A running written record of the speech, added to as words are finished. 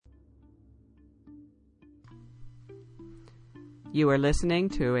You are listening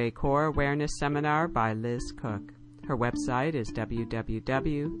to a Core Awareness seminar by Liz Cook. Her website is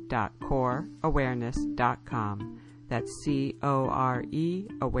www.coreawareness.com. That's C-O-R-E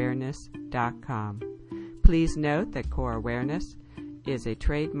awareness.com. Please note that Core Awareness is a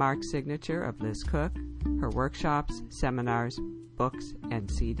trademark signature of Liz Cook, her workshops, seminars, books, and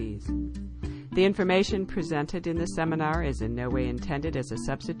CDs. The information presented in the seminar is in no way intended as a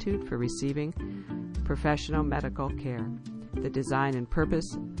substitute for receiving professional medical care. The design and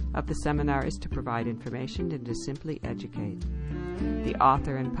purpose of the seminar is to provide information and to simply educate. The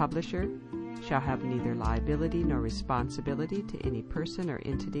author and publisher shall have neither liability nor responsibility to any person or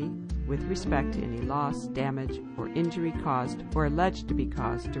entity with respect to any loss, damage, or injury caused or alleged to be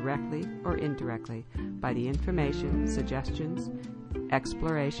caused directly or indirectly by the information, suggestions,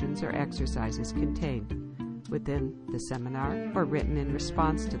 explorations, or exercises contained within the seminar or written in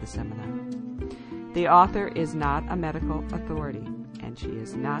response to the seminar. The author is not a medical authority, and she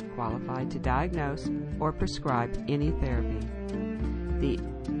is not qualified to diagnose or prescribe any therapy. The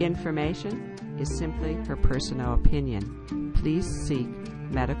information is simply her personal opinion. Please seek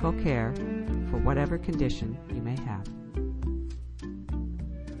medical care for whatever condition you may have.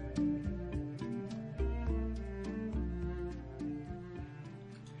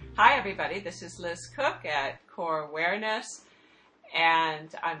 Hi, everybody. This is Liz Cook at Core Awareness,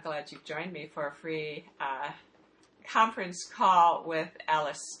 and I'm glad you've joined me for a free conference call with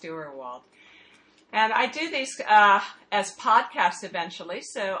Alice Steuerwald. And I do these as podcasts eventually,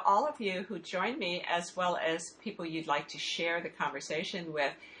 so all of you who join me, as well as people you'd like to share the conversation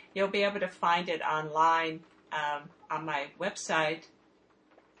with, you'll be able to find it online on my website,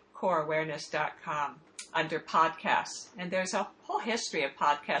 coreawareness.com, under podcasts. And there's a whole history of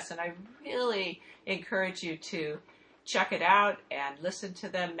podcasts, and I really encourage you to check it out and listen to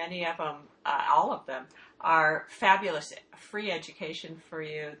them. Many of them, all of them, are fabulous free education for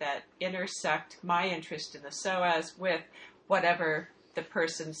you that intersect my interest in the psoas with whatever the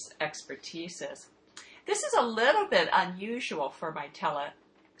person's expertise is. This is a little bit unusual for my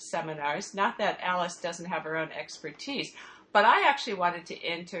teleseminars. Not that Alice doesn't have her own expertise, but I actually wanted to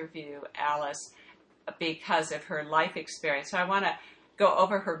interview Alice because of her life experience. So I want to go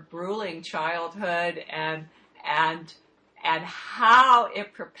over her grueling childhood and how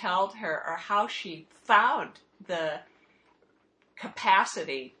it propelled her, or how she found the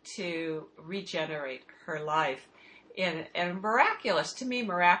capacity to regenerate her life in miraculous, to me,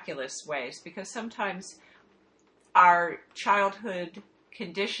 miraculous ways, because sometimes our childhood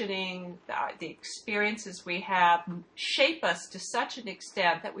conditioning, the experiences we have, shape us to such an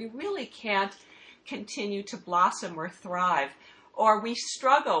extent that we really can't continue to blossom or thrive, or we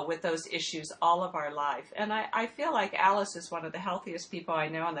struggle with those issues all of our life. And I feel like Alice is one of the healthiest people I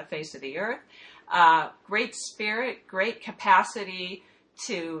know on the face of the earth. Great spirit, great capacity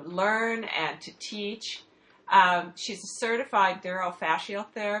to learn and to teach. She's a certified neurofascial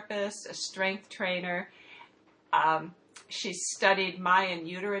therapist, a strength trainer. She studied Mayan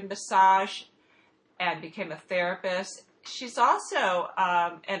uterine massage and became a therapist. She's also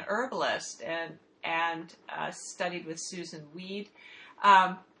an herbalist and studied with Susan Weed.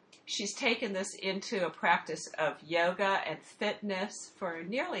 She's taken this into a practice of yoga and fitness for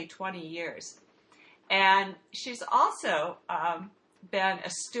nearly 20 years. And she's also been a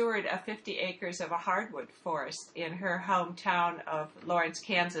steward of 50 acres of a hardwood forest in her hometown of Lawrence,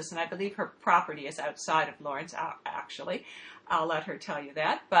 Kansas. And I believe her property is outside of Lawrence, actually. I'll let her tell you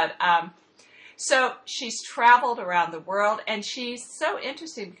that. But so she's traveled around the world, and she's so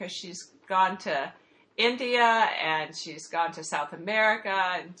interesting because she's gone to India and she's gone to South America,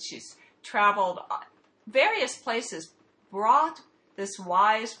 and she's traveled various places, brought this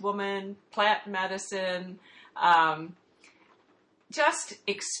wise woman, plant medicine, just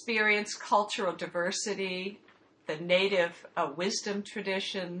experienced cultural diversity, the native wisdom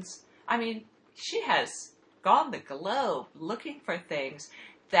traditions. I mean, she has gone the globe looking for things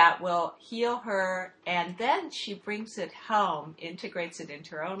that will heal her, and then she brings it home, integrates it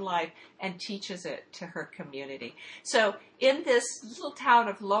into her own life, and teaches it to her community. So in this little town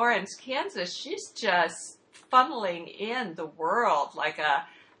of Lawrence, Kansas, she's just funneling in the world like a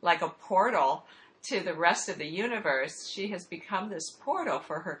portal to the rest of the universe. She has become this portal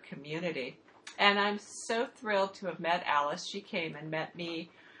for her community. And I'm so thrilled to have met Alice. She came and met me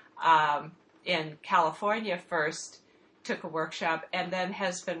in California first, took a workshop, and then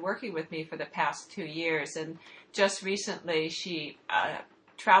has been working with me for the past 2 years. And just recently, she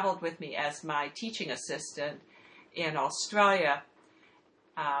traveled with me as my teaching assistant in Australia.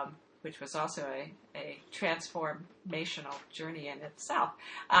 which was also a transformational journey in itself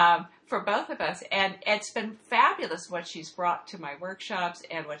for both of us. And it's been fabulous what she's brought to my workshops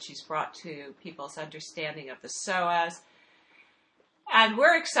and what she's brought to people's understanding of the SOAS. And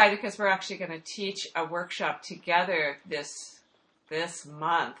we're excited because we're actually going to teach a workshop together this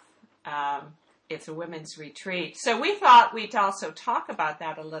month. It's a women's retreat. So we thought we'd also talk about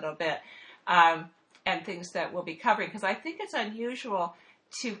that a little bit and things that we'll be covering, because I think it's unusual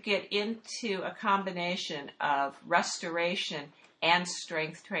to get into a combination of restoration and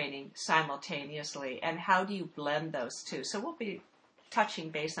strength training simultaneously, and how do you blend those two? So we'll be touching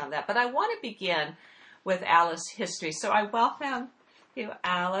base on that. But I want to begin with Alice's history. So I welcome you,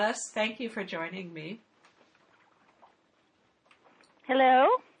 Alice. Thank you for joining me. Hello?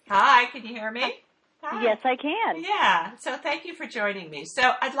 Hi, can you hear me? Hi. Yes, I can. Yeah, so thank you for joining me.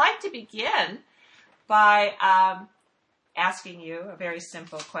 So I'd like to begin by asking you a very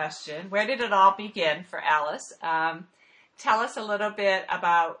simple question. Where did it all begin for Alice? Tell us a little bit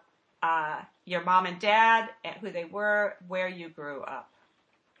about your mom and dad, who they were, where you grew up.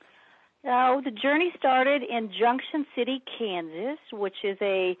 The journey started in Junction City, Kansas, which is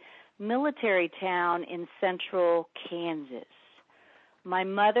a military town in central Kansas. My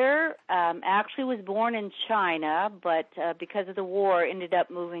mother actually was born in China, but because of the war, ended up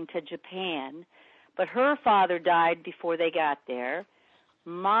moving to Japan. But her father died before they got there.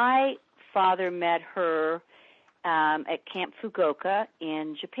 My father met her at Camp Fukuoka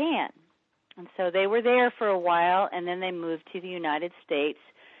in Japan. And so they were there for a while, and then they moved to the United States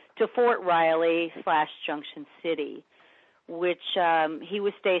to Fort Riley / Junction City, which he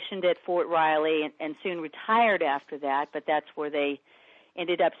was stationed at Fort Riley and soon retired after that, but that's where they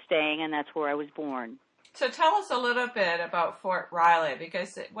ended up staying, and that's where I was born. So tell us a little bit about Fort Riley,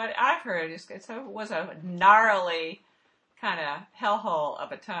 because what I've heard is it was a gnarly kind of hellhole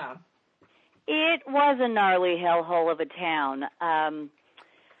of a town. It was a gnarly hellhole of a town.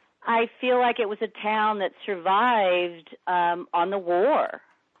 I feel like it was a town that survived on the war,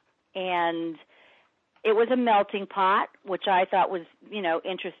 and it was a melting pot, which I thought was,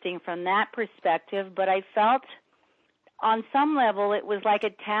 interesting from that perspective, but I felt on some level it was like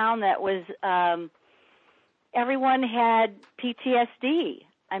a town that was everyone had PTSD.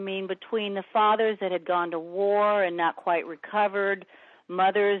 I mean, between the fathers that had gone to war and not quite recovered,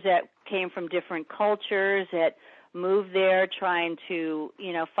 mothers that came from different cultures that moved there trying to,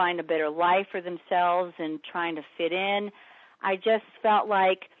 find a better life for themselves and trying to fit in. I just felt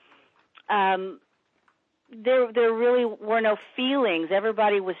like there really were no feelings.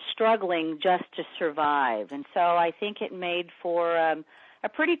 Everybody was struggling just to survive. And so I think it made for a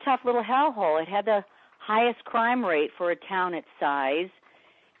pretty tough little hellhole. It had the highest crime rate for a town its size.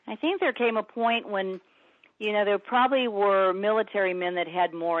 I think there came a point when, there probably were military men that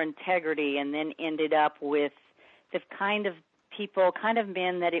had more integrity and then ended up with the kind of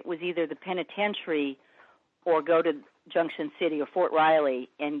men that it was either the penitentiary or go to Junction City or Fort Riley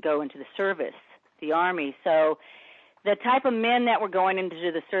and go into the service, the Army. So the type of men that were going into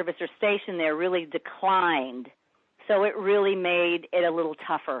the service or station there really declined. So it really made it a little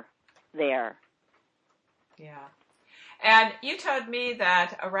tougher there. Yeah. And you told me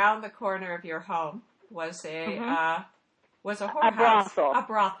that around the corner of your home was a whorehouse. A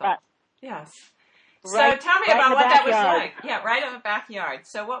brothel. Yes. So tell me about what that was like. Yeah, right in the backyard.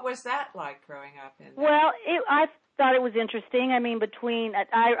 So what was that like growing up in there? Well, I thought it was interesting. I mean,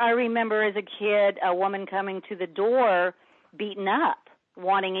 I remember as a kid a woman coming to the door beaten up,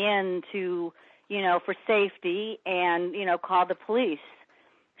 wanting in to, for safety and, call the police.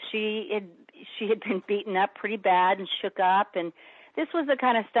 She had been beaten up pretty bad and shook up, and this was the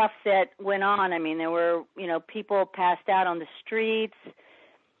kind of stuff that went on. I mean, there were, people passed out on the streets.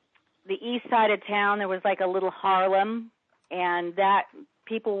 The east side of town, there was like a little Harlem, and that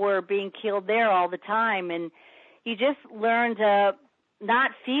people were being killed there all the time. And you just learn to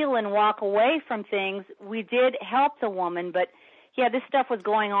not feel and walk away from things. We did help the woman, but, yeah, this stuff was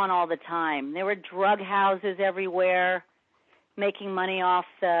going on all the time. There were drug houses everywhere making money off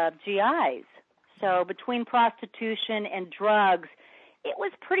the GIs. So between prostitution and drugs, it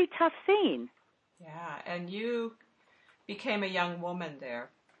was a pretty tough scene. Yeah, and you became a young woman there.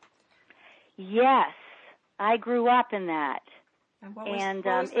 Yes, I grew up in that. And what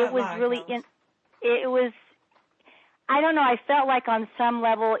was it was like, really, it was, I don't know, I felt like on some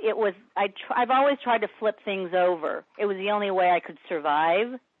level it was, I've always tried to flip things over. It was the only way I could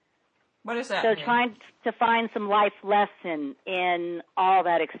survive. What does that mean? So trying to find some life lesson in all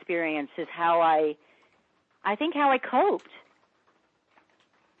that experience is how I think how I coped.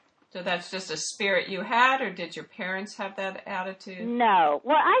 So that's just a spirit you had, or did your parents have that attitude? No.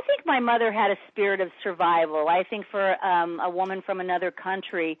 Well, I think my mother had a spirit of survival. I think for a woman from another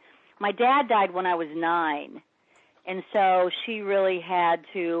country, my dad died when I was 9, and so she really had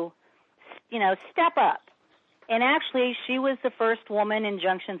to, step up. And actually, she was the first woman in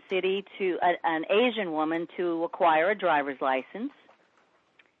Junction City an Asian woman to acquire a driver's license.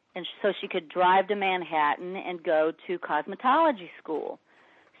 And so she could drive to Manhattan and go to cosmetology school.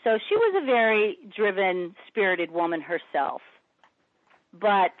 So she was a very driven, spirited woman herself.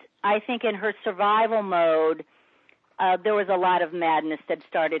 But I think in her survival mode, there was a lot of madness that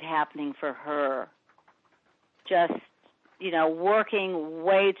started happening for her. Just, working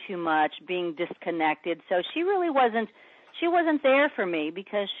way too much, being disconnected. So she wasn't there for me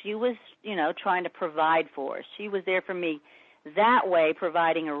because she was, trying to provide for us. She was there for me that way,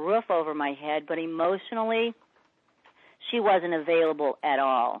 providing a roof over my head, but emotionally, she wasn't available at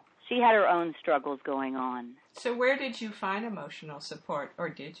all. She had her own struggles going on. So where did you find emotional support, or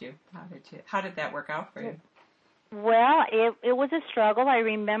did you? How did that work out for you? Well, it was a struggle. I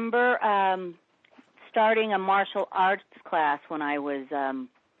remember starting a martial arts class when I was,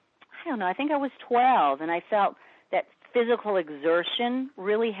 I think I was 12, and I felt that physical exertion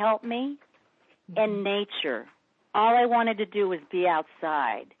really helped me, and nature. All I wanted to do was be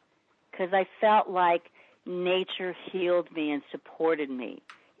outside because I felt like nature healed me and supported me.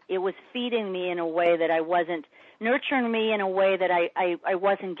 It was feeding me in a way that I wasn't, nurturing me in a way that I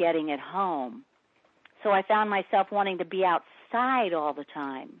wasn't getting at home. So I found myself wanting to be outside all the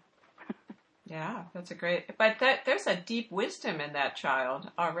time. Yeah, that's a great, but there's a deep wisdom in that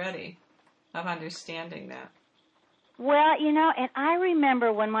child already of understanding that. Well, and I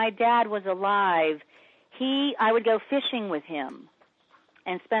remember when my dad was alive, I would go fishing with him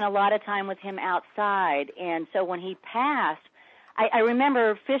and spend a lot of time with him outside. And so when he passed, I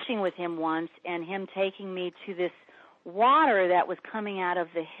remember fishing with him once and him taking me to this water that was coming out of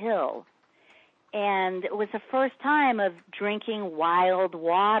the hill. And it was the first time of drinking wild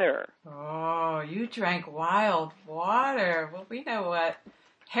water. Oh, you drank wild water. Well, we know what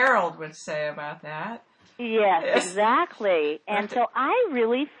Harold would say about that. Yes, exactly. And so I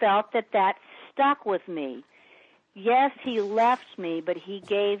really felt that stuck with me. Yes, he left me, but he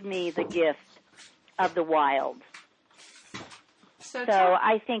gave me the gift of the wild. So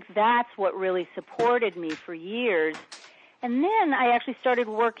I think that's what really supported me for years. And then I actually started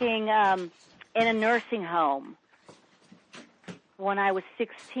working in a nursing home when I was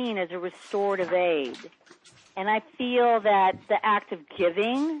 16 as a restorative aide. And I feel that the act of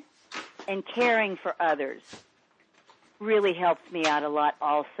giving and caring for others really helps me out a lot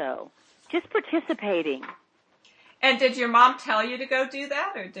also. Just participating. And did your mom tell you to go do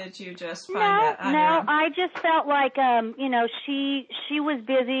that, or did you just find that on your own? No, I just felt like, she was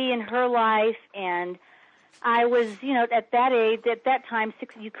busy in her life, and I was, at that age, at that time,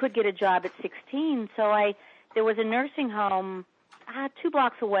 you could get a job at 16, so there was a nursing home 2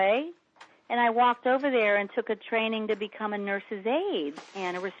 blocks away, and I walked over there and took a training to become a nurse's aide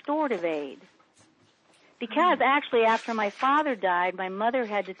and a restorative aide. Because actually, after my father died, my mother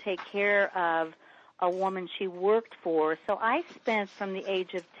had to take care of a woman she worked for. So I spent from the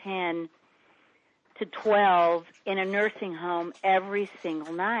age of 10 to 12 in a nursing home every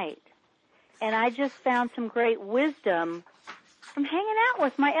single night. And I just found some great wisdom from hanging out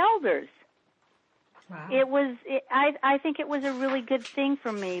with my elders. Wow. I think it was a really good thing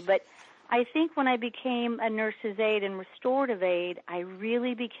for me. But I think when I became a nurse's aide and restorative aide, I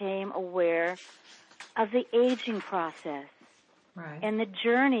really became aware of the aging process. Right. And the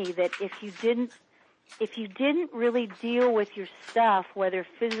journey that if you didn't really deal with your stuff, whether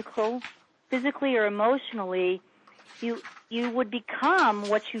physically or emotionally, you would become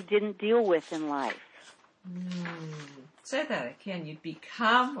what you didn't deal with in life. Say that again. You'd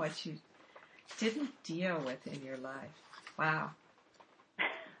become what you didn't deal with in your life. Wow.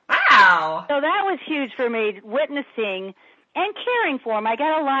 Wow. So that was huge for me, witnessing and caring for him. I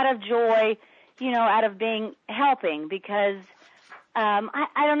got a lot of joy, out of helping because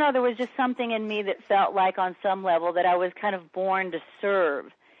I don't know, there was just something in me that felt like on some level that I was kind of born to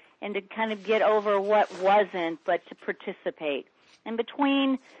serve and to kind of get over what wasn't, but to participate. And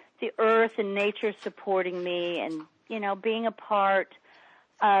between the earth and nature supporting me and, being a part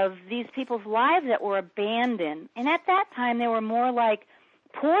of these people's lives that were abandoned. And at that time, they were more like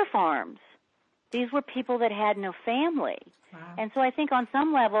poor farms. These were people that had no family. Wow. And so I think on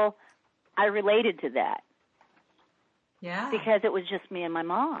some level, I related to that. Yeah. Because it was just me and my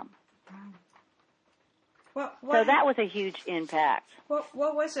mom. Wow. So that was a huge impact. What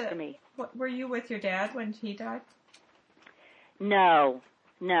was it for me? Were you with your dad when he died? No.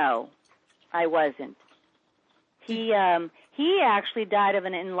 No, I wasn't. He actually died of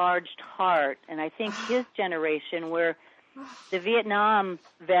an enlarged heart, and I think his generation, where the Vietnam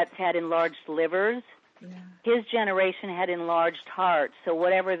vets had enlarged livers, his generation had enlarged hearts. So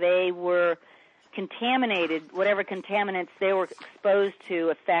whatever they were contaminated, whatever contaminants they were exposed to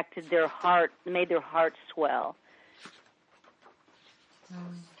affected their heart, made their heart swell.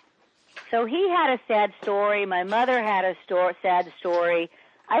 So he had a sad story. My mother had a sad story.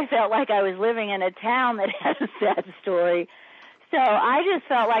 I felt like I was living in a town that had a sad story. So I just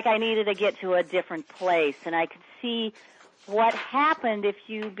felt like I needed to get to a different place, and I could see what happened if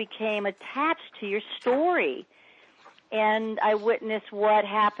you became attached to your story. And I witnessed what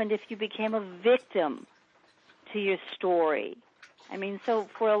happened if you became a victim to your story. I mean, so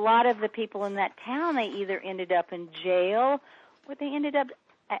for a lot of the people in that town, they either ended up in jail or they ended up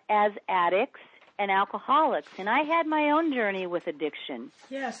as addicts and alcoholics. And I had my own journey with addiction.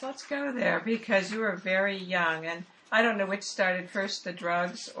 Yes, let's go there, because you were very young, and I don't know which started first, the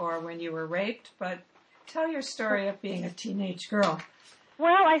drugs or when you were raped, but tell your story of being a teenage girl.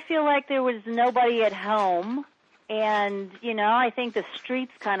 Well, I feel like there was nobody at home, and, you know, I think the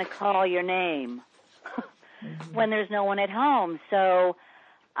streets kind of call your name when there's no one at home. So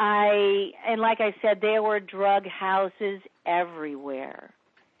and like I said, there were drug houses everywhere.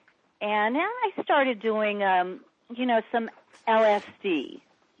 And then I started doing, some LSD,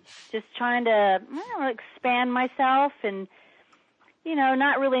 just trying to expand myself and,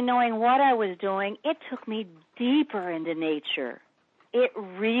 not really knowing what I was doing. It took me deeper into nature. It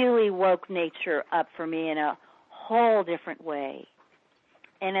really woke nature up for me in a whole different way.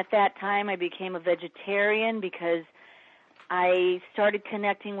 And at that time, I became a vegetarian because I started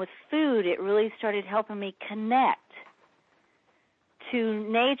connecting with food. It really started helping me connect to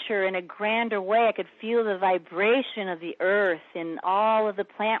nature in a grander way. I could feel the vibration of the earth, and all of the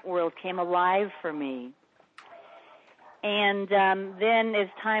plant world came alive for me. And then as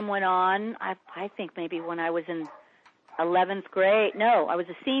time went on, I think maybe when I was in 11th grade, no, I was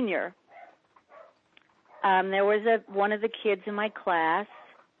a senior, there was one of the kids in my class,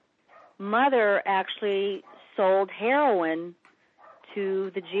 mother actually sold heroin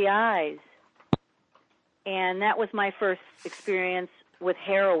to the GIs. And that was my first experience with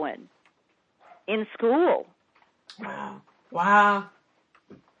heroin in school. Wow.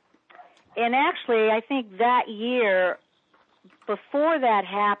 And actually, I think that year, before that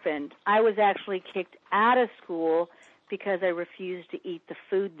happened, I was actually kicked out of school because I refused to eat the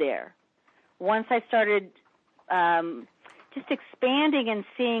food there. Once I started just expanding and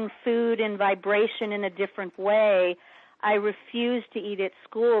seeing food and vibration in a different way, I refused to eat at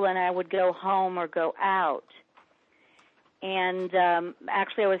school, and I would go home or go out. And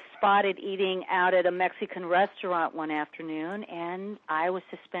actually, I was spotted eating out at a Mexican restaurant one afternoon, and I was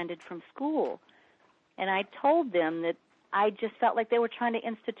suspended from school. And I told them that I just felt like they were trying to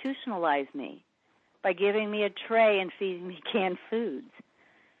institutionalize me by giving me a tray and feeding me canned foods.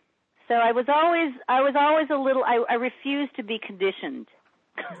 So I was always a little. I refused to be conditioned.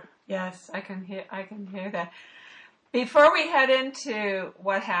 Yes, I can hear that. Before we head into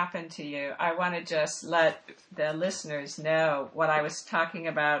what happened to you, I want to just let the listeners know what I was talking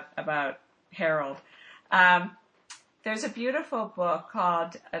about Harold. There's a beautiful book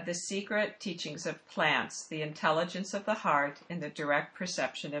called The Secret Teachings of Plants, The Intelligence of the Heart in the Direct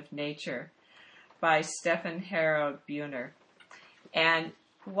Perception of Nature by Stephan Harold Buhner. And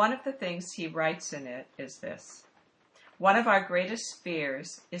one of the things he writes in it is this: one of our greatest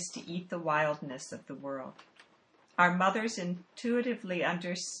fears is to eat the wildness of the world. Our mothers intuitively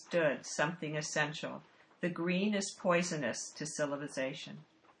understood something essential. The green is poisonous to civilization.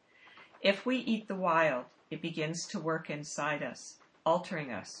 If we eat the wild, it begins to work inside us,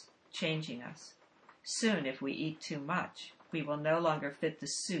 altering us, changing us. Soon, if we eat too much, we will no longer fit the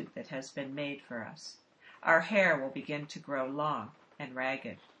suit that has been made for us. Our hair will begin to grow long and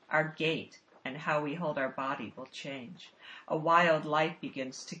ragged. Our gait and how we hold our body will change. A wild light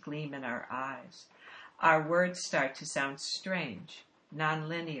begins to gleam in our eyes. Our words start to sound strange,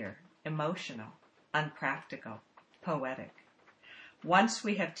 nonlinear, emotional, unpractical, poetic. Once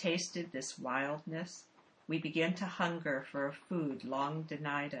we have tasted this wildness, we begin to hunger for a food long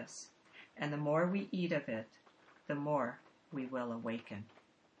denied us, and the more we eat of it, the more we will awaken.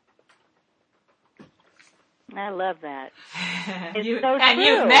 I love that. It's so true. And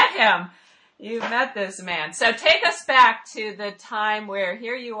you've met him. You've met this man. So take us back to the time where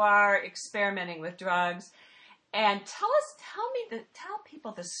here you are experimenting with drugs, and tell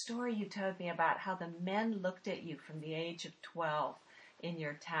people the story you told me about how the men looked at you from the age of 12 in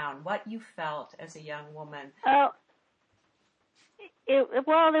your town, what you felt as a young woman. Oh,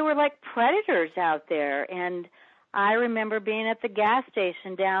 Well, there were like predators out there, and I remember being at the gas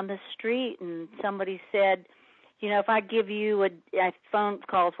station down the street, and somebody said, if I give you I phone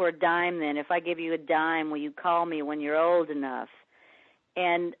calls for a dime then, if I give you a dime, will you call me when you're old enough?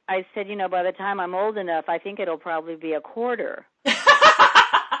 And I said, by the time I'm old enough, I think it'll probably be a quarter. Good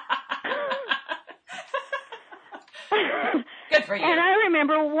for you. And I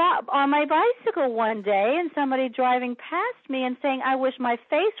remember on my bicycle one day, and somebody driving past me and saying, I wish my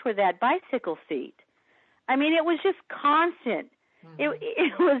face were that bicycle seat. I mean, it was just constant.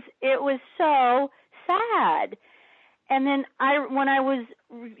 Mm-hmm. It was so sad. And then when I was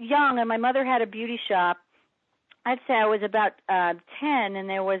young, and my mother had a beauty shop, I'd say I was about 10, and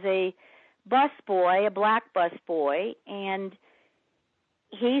there was a busboy, a black busboy, and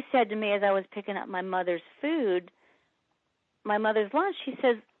he said to me as I was picking up my mother's food, my mother's lunch, he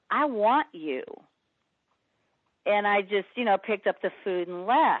says, I want you. And I just, picked up the food and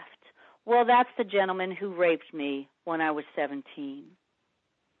left. Well, that's the gentleman who raped me when I was 17.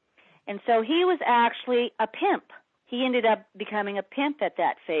 And so he was actually a pimp. He ended up becoming a pimp at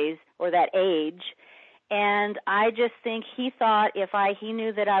that phase or that age. And I just think he thought he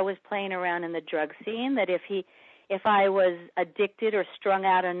knew that I was playing around in the drug scene, that if I was addicted or strung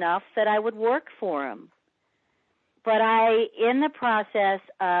out enough, that I would work for him. But in the process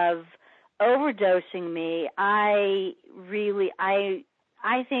of overdosing me, I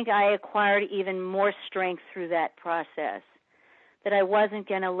think I acquired even more strength through that process, that I wasn't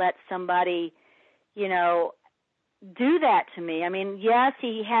going to let somebody, do that to me. I mean, yes,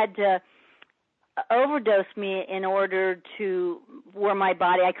 he had to overdose me in order to where my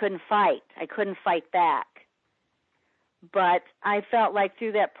body, I couldn't fight back. But I felt like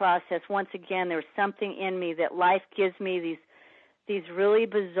through that process, once again, there was something in me that life gives me these really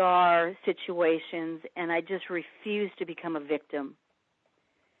bizarre situations, and I just refused to become a victim.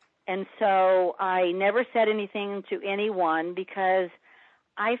 And so I never said anything to anyone because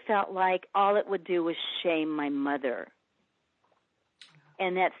I felt like all it would do was shame my mother.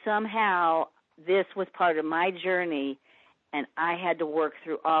 And that somehow this was part of my journey, and I had to work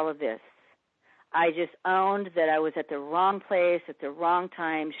through all of this. I just owned that I was at the wrong place at the wrong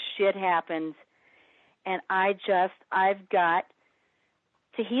time. Shit happens. And I've got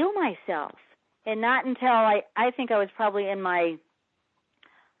to heal myself. And not until I think I was probably I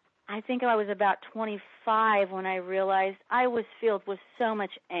think I was about 25 when I realized I was filled with so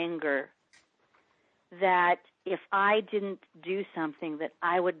much anger that if I didn't do something, that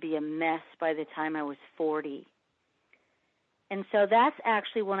I would be a mess by the time I was 40. And so that's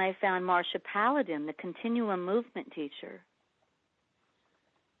actually when I found Marsha Paladin, the continuum movement teacher.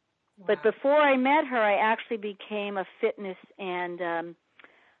 Wow. But before I met her, I actually became a fitness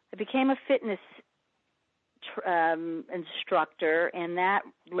instructor, and that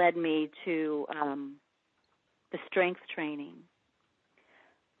led me to the strength training.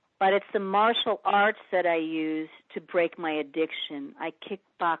 But it's the martial arts that I use to break my addiction. I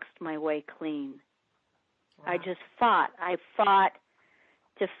kickboxed my way clean. Wow. I just fought. I fought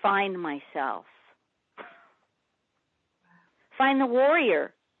to find myself. Find the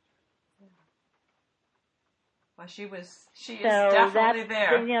warrior. Well, she is definitely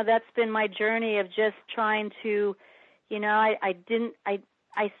there. That's been my journey of just trying to, I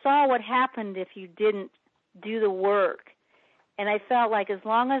saw what happened if you didn't do the work. And I felt like as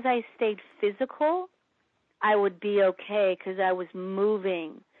long as I stayed physical, I would be okay because I was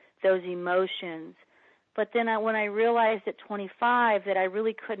moving those emotions. But then when I realized at 25 that I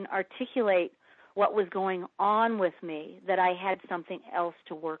really couldn't articulate what was going on with me, that I had something else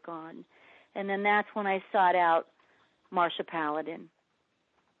to work on. And then that's when I sought out Marsha Paladin.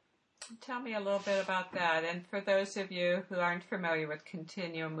 Tell me a little bit about that. And for those of you who aren't familiar with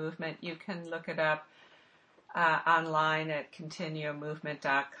Continuum Movement, you can look it up online at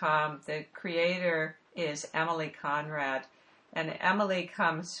continuummovement.com. The creator is Emily Conrad. And Emily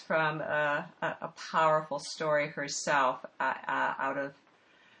comes from a powerful story herself, out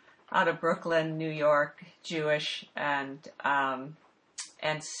of Brooklyn, New York, Jewish, and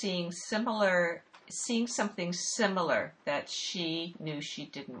seeing something similar that she knew she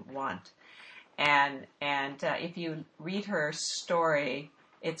didn't want. And if you read her story,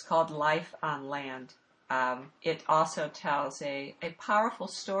 it's called Life on Land. It also tells a powerful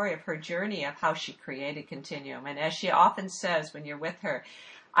story of her journey of how she created Continuum. And as she often says when you're with her,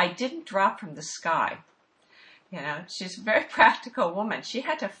 I didn't drop from the sky. She's a very practical woman. She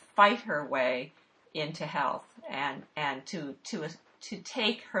had to fight her way into health and to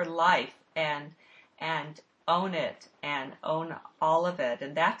take her life and own it and own all of it.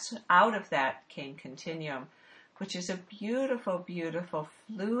 And that's out of that came Continuum. which is a beautiful, beautiful,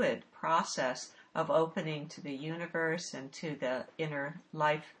 fluid process of opening to the universe and to the inner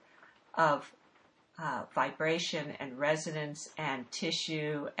life of vibration and resonance and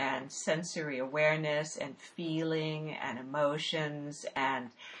tissue and sensory awareness and feeling and emotions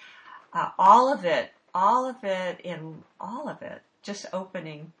and all of it, just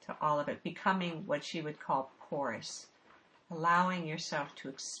opening to all of it, becoming what she would call porous, allowing yourself to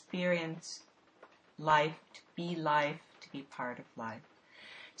experience life, to be part of life.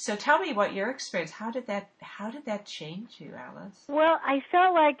 So tell me what your experience, how did that change you, Alice? Well, I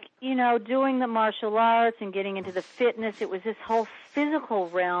felt like, doing the martial arts and getting into the fitness, it was this whole physical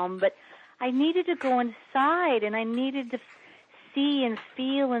realm, but I needed to go inside and I needed to see and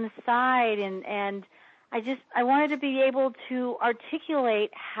feel inside and I wanted to be able to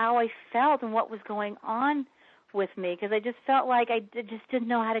articulate how I felt and what was going on with me because I just felt like I just didn't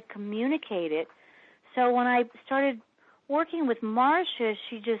know how to communicate it. So when I started working with Marcia,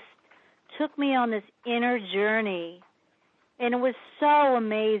 she just took me on this inner journey, and it was so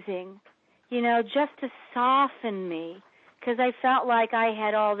amazing, just to soften me, because I felt like I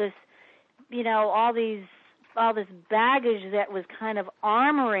had all this, all this baggage that was kind of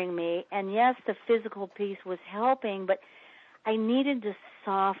armoring me, and yes, the physical piece was helping, but I needed to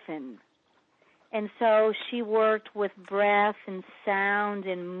soften. And so she worked with breath and sound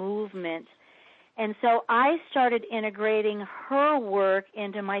and movement. And so I started integrating her work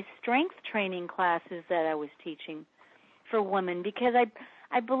into my strength training classes that I was teaching for women because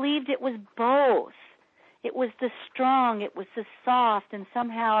I believed it was both. It was the strong, it was the soft, and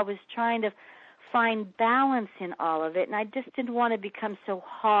somehow I was trying to find balance in all of it, and I just didn't want to become so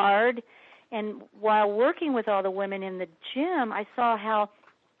hard. And while working with all the women in the gym, I saw how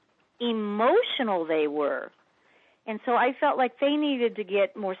emotional they were. And so I felt like they needed to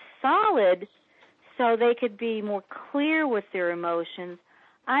get more solid so they could be more clear with their emotions.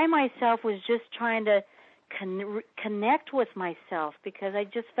 I myself was just trying to connect with myself because I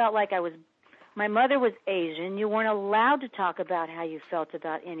just felt like my mother was Asian. You weren't allowed to talk about how you felt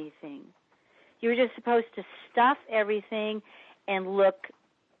about anything. You were just supposed to stuff everything and look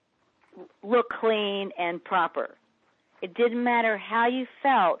clean and proper. It didn't matter how you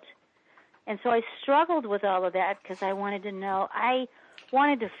felt. And so I struggled with all of that because I wanted to know. I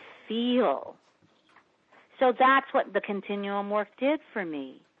wanted to feel. So that's what the continuum work did for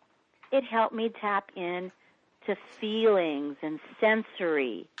me. It helped me tap in to feelings and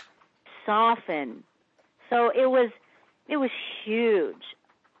sensory, soften. So it was huge,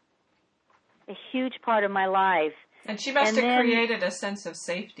 a huge part of my life. And she must have created a sense of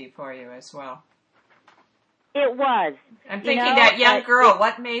safety for you as well. It was. I'm thinking that young girl,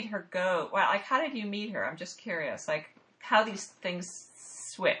 what made her go? Well, how did you meet her? I'm just curious, how these things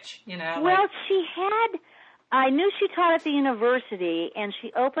switch, Well, I knew she taught at the university, and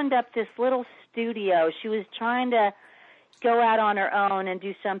she opened up this little studio. She was trying to go out on her own and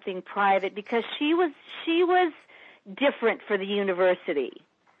do something private because she was different for the university.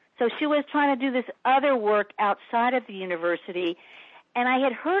 So she was trying to do this other work outside of the university, and I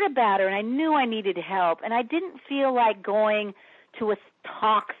had heard about her, and I knew I needed help, and I didn't feel like going to a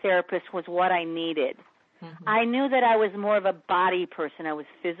talk therapist was what I needed. Mm-hmm. I knew that I was more of a body person. I was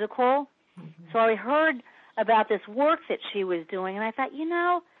physical. Mm-hmm. So I heard about this work that she was doing, and I thought,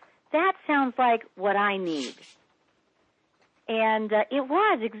 that sounds like what I need. And it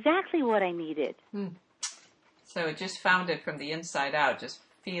was exactly what I needed. So it just found it from the inside out, just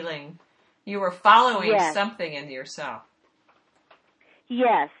feeling you were following something in yourself.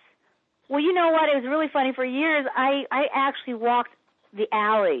 Yes. Well, you know what? It was really funny. For years, I actually walked the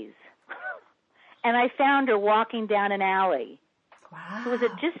alleys, and I found her walking down an alley. Wow. So was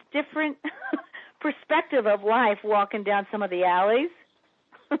it just different perspective of life walking down some of the alleys?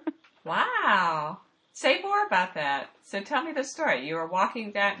 Wow. Say more about that. So tell me the story. You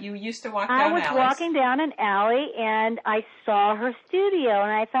used to walk down alleys. I was walking down an alley, and I saw her studio,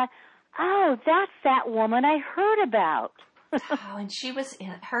 and I thought, oh, that's that woman I heard about. Oh, and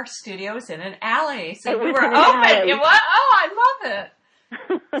her studio was in an alley. So we were open. Alley. It was, I love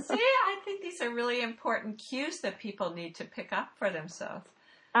it. See, I think these are really important cues that people need to pick up for themselves.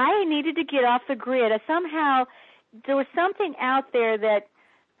 I needed to get off the grid. Somehow, there was something out there that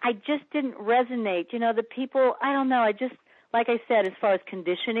I just didn't resonate. The people, I don't know, I just, like I said, as far as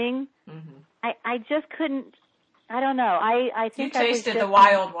conditioning, I just couldn't, I don't know. I think you tasted the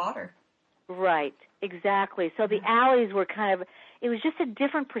wild water. Right, exactly. So the alleys were it was just a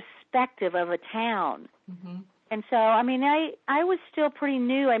different perspective of a town. Mm-hmm. And so, I was still pretty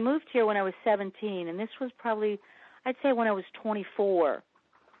new. I moved here when I was 17, and this was probably, I'd say when I was 24.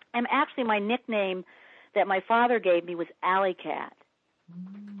 And actually my nickname that my father gave me was Alley Cat.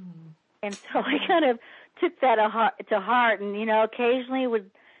 And so I kind of took that to heart, and, occasionally would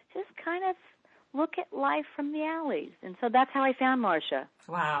just kind of look at life from the alleys. And so that's how I found Marcia.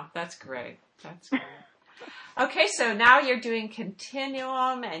 Wow, that's great. That's great. Okay, so now you're doing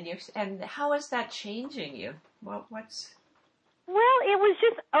Continuum, and how is that changing you? What's... Well, it was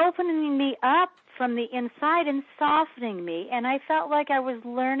just opening me up from the inside and softening me, and I felt like I was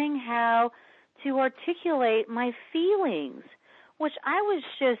learning how to articulate my feelings, which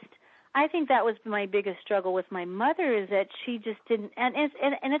I think that was my biggest struggle with my mother, is that she just didn't, and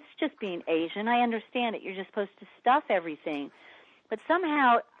it's just being Asian. I understand it. You're just supposed to stuff everything. But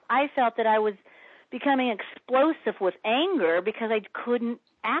somehow I felt that I was becoming explosive with anger because I couldn't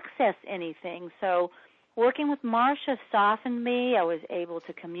access anything. So working with Marcia softened me. I was able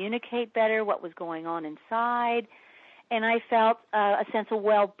to communicate better what was going on inside, and I felt a sense of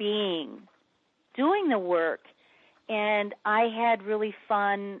well-being doing the work. And I had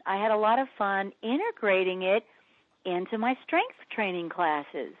a lot of fun integrating it into my strength training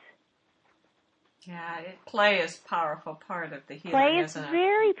classes. Yeah, play is a powerful part of the healing, play is isn't it?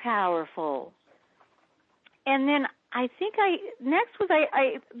 Very powerful. And then I think next was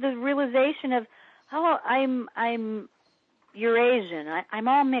the realization of, I'm Eurasian. I'm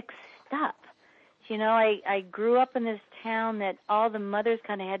all mixed up. I grew up in this town that all the mothers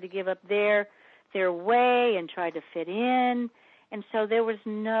kind of had to give up their way and try to fit in, and so there was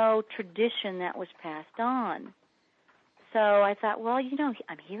no tradition that was passed on. So I thought, well,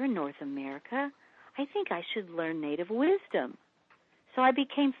 I'm here in North America. I think I should learn Native wisdom. So I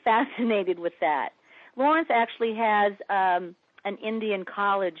became fascinated with that. Lawrence actually has an Indian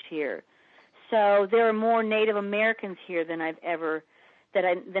college here, so there are more Native Americans here than I had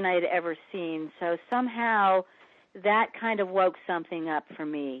ever seen. So somehow that kind of woke something up for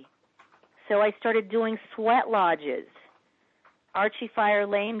me. So I started doing sweat lodges. Archie Fire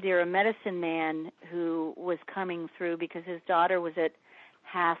Lame Deer, a medicine man who was coming through because his daughter was at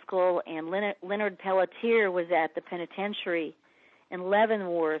Haskell, and Leonard Pelletier was at the penitentiary in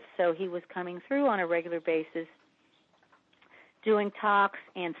Leavenworth, so he was coming through on a regular basis doing talks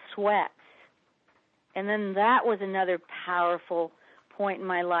and sweats. And then that was another powerful point in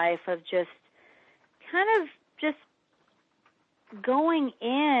my life of just going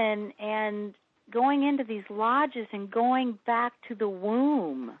in and going into these lodges and going back to the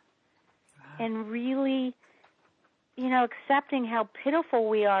womb and really, accepting how pitiful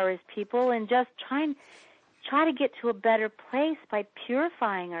we are as people and just try to get to a better place by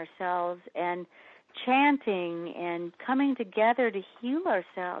purifying ourselves and chanting and coming together to heal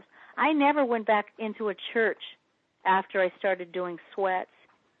ourselves. I never went back into a church after I started doing sweats.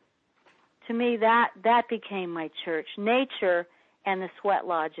 To me, that became my church. Nature and the sweat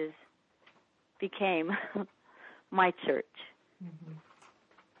lodges became my church. Mm-hmm.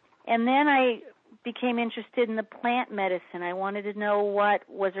 And then I became interested in the plant medicine. I wanted to know what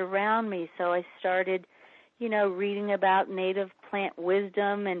was around me, so I started, reading about native plant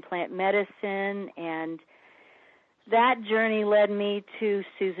wisdom and plant medicine, and that journey led me to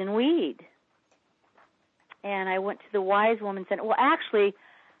Susun Weed. And I went to the Wise Woman Center. Well, actually,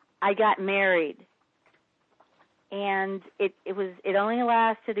 I got married. And it only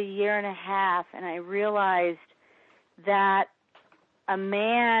lasted a year and a half, and I realized that a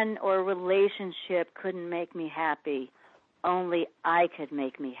man or a relationship couldn't make me happy. Only I could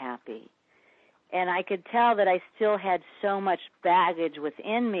make me happy. And I could tell that I still had so much baggage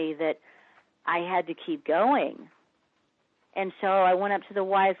within me that I had to keep going. And so I went up to the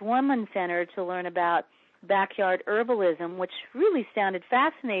Wise Woman Center to learn about backyard herbalism, which really sounded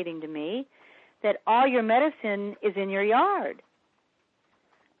fascinating to me, that all your medicine is in your yard.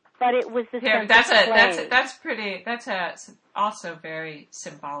 But it was the sense of play. That's also very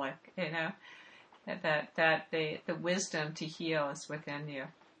symbolic, that the wisdom to heal is within you.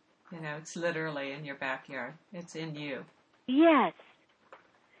 It's literally in your backyard. It's in you. Yes.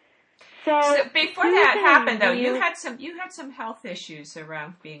 So before that happened, though, you had some health issues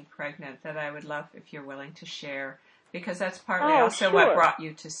around being pregnant that I would love if you're willing to share, because that's partly also what brought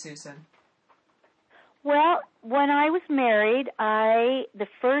you to Susun. Well, when I was married, the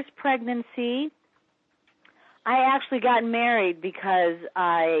first pregnancy, I actually got married because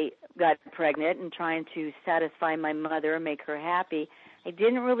I got pregnant and trying to satisfy my mother and make her happy. I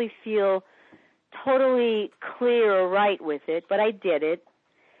didn't really feel totally clear or right with it, but I did it.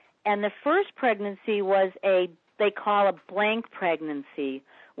 And the first pregnancy was they call a blank pregnancy,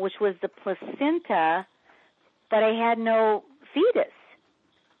 which was the placenta, but I had no fetus.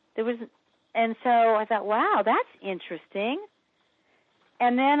 And so I thought, wow, that's interesting.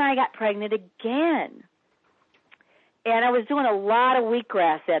 And then I got pregnant again. And I was doing a lot of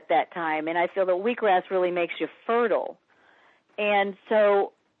wheatgrass at that time, and I feel that wheatgrass really makes you fertile. And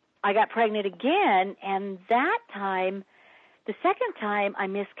so I got pregnant again, and that time, the second time, I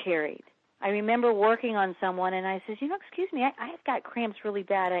miscarried. I remember working on someone, and I said, excuse me, I've got cramps really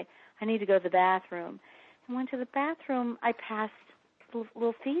bad. I need to go to the bathroom. I went to the bathroom. I passed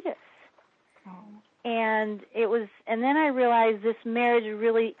little fetus. Oh. And then I realized this marriage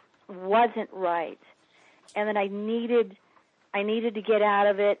really wasn't right, and that I needed to get out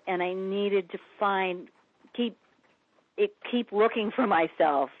of it, and I needed to keep looking for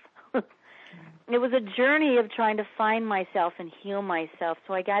myself. It was a journey of trying to find myself and heal myself.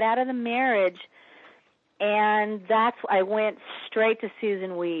 So I got out of the marriage, and I went straight to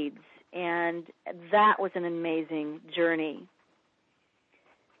Susan Weeds, and that was an amazing journey.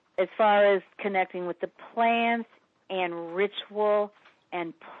 As far as connecting with the plants and ritual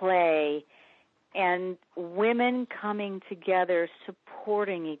and play and women coming together,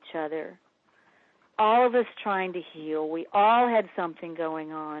 supporting each other, all of us trying to heal. We all had something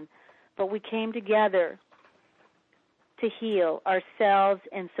going on, but we came together to heal ourselves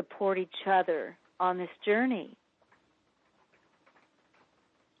and support each other on this journey.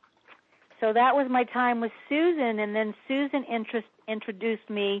 So that was my time with Susan, and then Susan introduced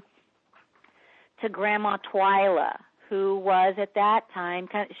me to Grandma Twyla, who was at that time,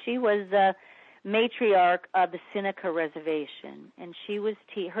 she was the matriarch of the Seneca Reservation, and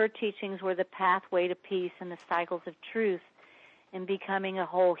her teachings were the pathway to peace and the cycles of truth and becoming a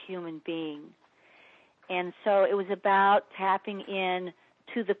whole human being. And so it was about tapping in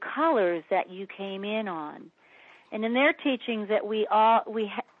to the colors that you came in on. And in their teachings that we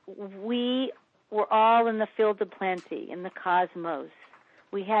were all in the field of plenty, in the cosmos.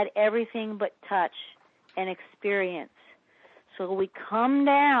 We had everything but touch and experience. So we come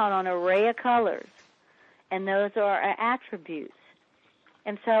down on an array of colors, and those are our attributes.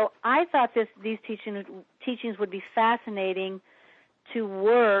 And so I thought these teachings would be fascinating to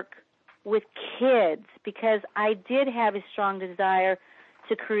work with kids, because I did have a strong desire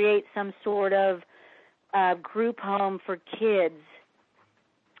to create some sort of group home for kids.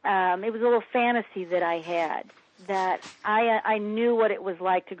 It was a little fantasy that I had, that I knew what it was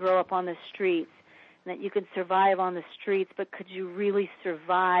like to grow up on the streets, and that you could survive on the streets, but could you really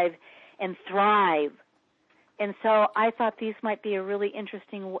survive and thrive? And so I thought these might be a really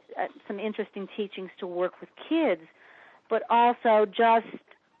interesting, some interesting teachings to work with kids, but also just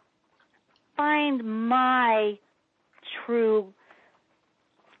find my true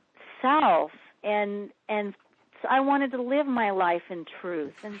self, and so I wanted to live my life in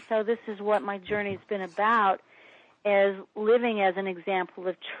truth. And so this is what my journey's been about, is living as an example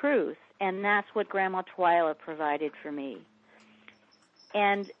of truth, and that's what Grandma Twyla provided for me.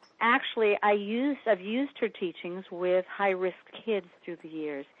 And actually, I've used her teachings with high-risk kids through the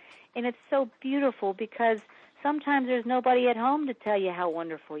years, and it's so beautiful because sometimes there's nobody at home to tell you how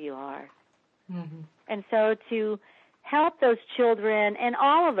wonderful you are. Mm-hmm. And so to help those children and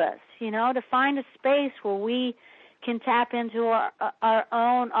all of us, to find a space where we can tap into our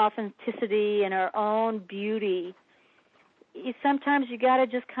own authenticity and our own beauty. Sometimes you got to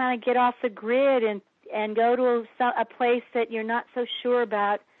just kind of get off the grid and go to a place that you're not so sure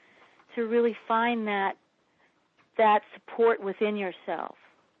about to really find that support within yourself.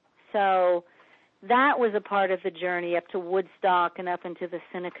 So that was a part of the journey up to Woodstock and up into the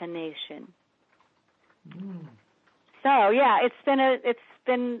Seneca Nation. Mm. So yeah, it's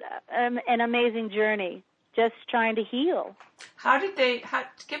been an amazing journey, just trying to heal.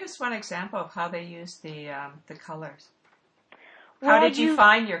 Give us one example of how they use the colors? How did you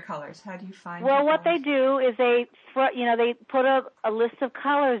find your colors? How do you find? Well, what they do is they put a list of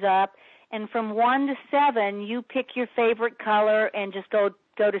colors up, and from 1 to 7, you pick your favorite color and just go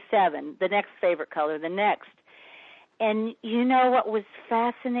to 7. The next favorite color, the next. And you know what was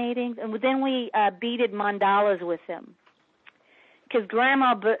fascinating? And then we beaded mandalas with them. Because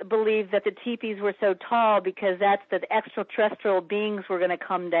Grandma believed that the teepees were so tall because that's the extraterrestrial beings were going to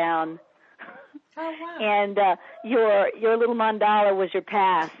come down. Oh, wow. And your little mandala was your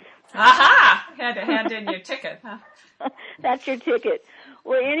pass. Aha! You had to hand in your ticket, huh? That's your ticket.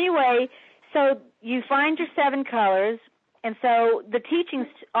 Well, anyway, so you find your 7 colors, and so the teachings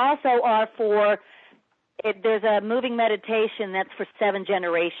also are for, there's a moving meditation that's for 7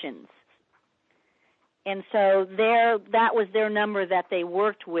 generations. And so that was their number that they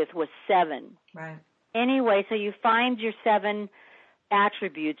worked with, was 7. Right. Anyway, so you find your 7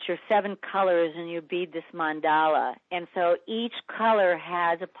 attributes, your 7 colors, and you bead this mandala. And so each color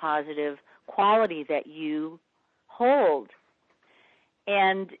has a positive quality that you hold.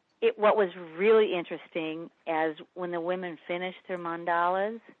 And what was really interesting as when the women finished their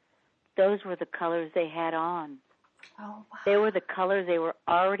mandalas, those were the colors they had on. Oh, wow. They were the colors they were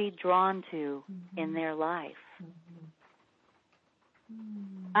already drawn to in their life.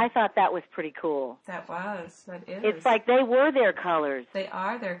 I thought that was pretty cool. That is. It's like they were their colors. They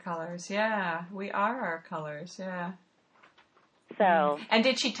are their colors, yeah. We are our colors, yeah. So. And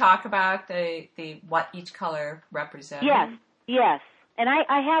did she talk about the what each color represented? Yes. And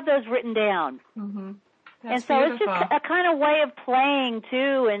I have those written down. Mm-hmm. And so beautiful. It's just a kind of way of playing,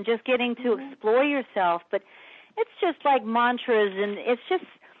 too, and just getting to explore yourself. But it's just like mantras, and it's just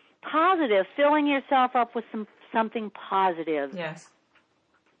positive, filling yourself up with something positive. Yes.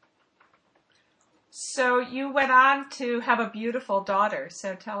 So you went on to have a beautiful daughter.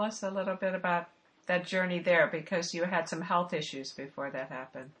 So tell us a little bit about that journey there, because you had some health issues before that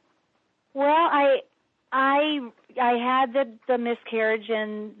happened. Well, I had the miscarriage,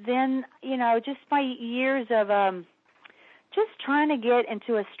 and then, just my years of just trying to get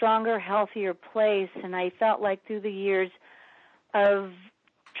into a stronger, healthier place, and I felt like through the years of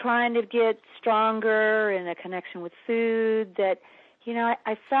trying to get stronger and a connection with food that,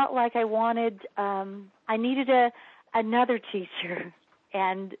 I felt like I needed another teacher,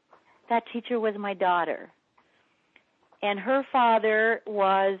 and that teacher was my daughter. And her father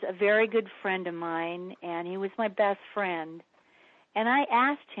was a very good friend of mine, and he was my best friend. And I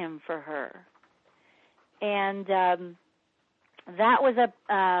asked him for her. And that was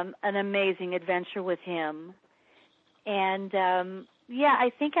an amazing adventure with him. And,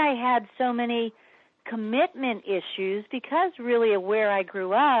 I think I had so many commitment issues because really of where I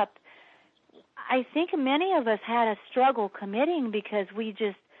grew up. I think many of us had a struggle committing because we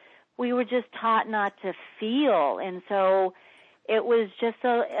were just taught not to feel, and so it was just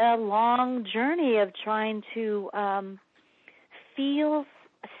a long journey of trying to feel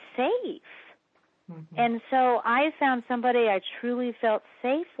safe. Mm-hmm. And so I found somebody I truly felt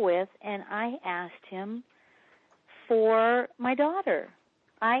safe with, and I asked him for my daughter.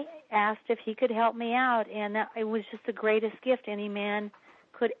 I asked if he could help me out, and it was just the greatest gift anyone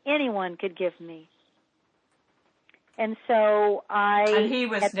could give me. And so And he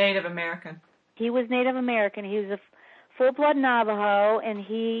was Native American. He was Native American. He was a full-blood Navajo, and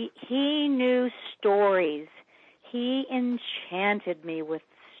he knew stories. He enchanted me with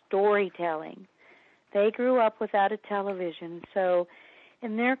storytelling. They grew up without a television, so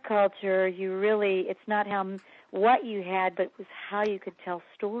in their culture, it's not what you had, but it was how you could tell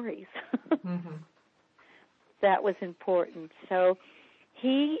stories. Mm-hmm. That was important. So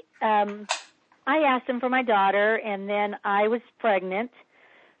I asked him for my daughter, and then I was pregnant.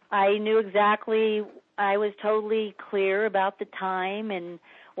 I knew exactly, I was totally clear about the time and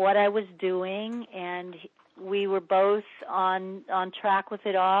what I was doing, and we were both on track with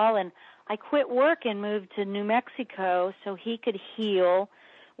it all. And I quit work and moved to New Mexico so he could heal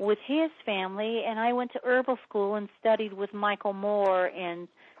with his family, and I went to herbal school and studied with Michael Moore and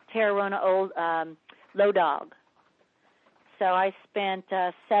Tarahona Low Dog. So I spent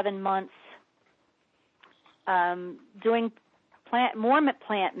 7 months doing more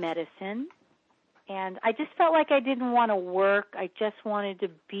plant medicine, and I just felt like I didn't want to work. I just wanted to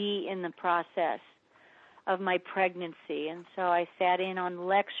be in the process of my pregnancy, and so I sat in on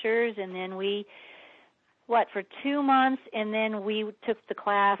lectures, and then for 2 months, and then we took the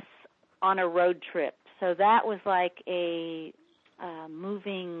class on a road trip. So that was like a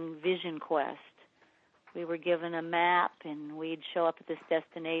moving vision quest. We were given a map, and we'd show up at this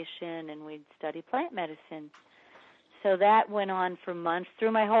destination, and we'd study plant medicine. So that went on for months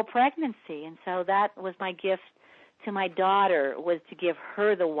through my whole pregnancy, and so that was my gift to my daughter, was to give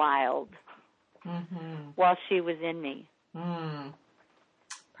her the wild while she was in me.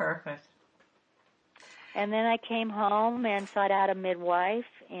 Perfect. And then I came home and sought out a midwife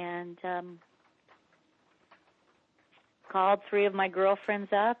and called 3 of my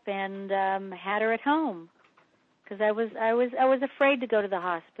girlfriends up and had her at home because I was afraid to go to the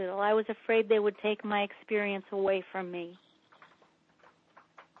hospital. I was afraid they would take my experience away from me.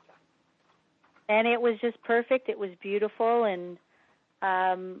 And it was just perfect. It was beautiful, and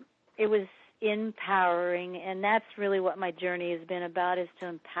it was empowering. And that's really what my journey has been about, is to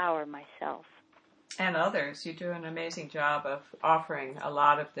empower myself. And others. You do an amazing job of offering a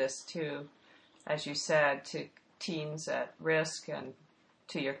lot of this to, as you said, to teens at risk and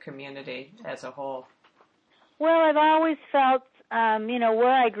to your community as a whole. Well, I've always felt,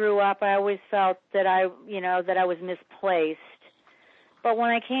 where I grew up, I always felt that I was misplaced. But when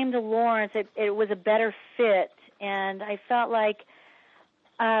I came to Lawrence, it was a better fit, and I felt like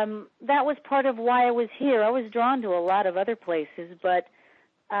that was part of why I was here. I was drawn to a lot of other places, but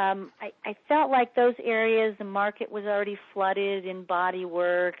I felt like those areas, the market was already flooded in body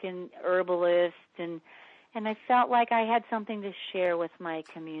work and herbalist, and I felt like I had something to share with my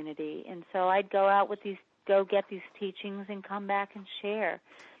community. And so I'd go get these teachings and come back and share.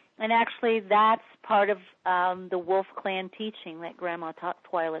 And actually, that's part of the Wolf Clan teaching that Grandma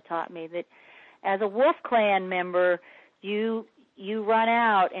Twyla taught me, that as a Wolf Clan member, you run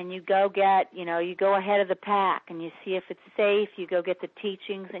out and you go you go ahead of the pack and you see if it's safe, you go get the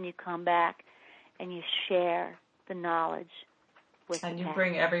teachings and you come back and you share the knowledge with and the you pack.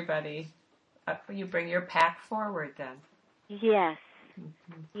 bring everybody, you bring your pack forward then. Yes.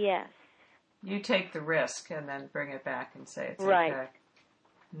 Mm-hmm. Yes. You take the risk and then bring it back and say it's right. okay.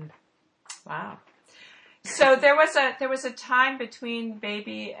 Wow. So there was a time between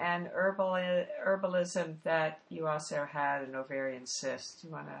baby and herbalism that you also had an ovarian cyst. You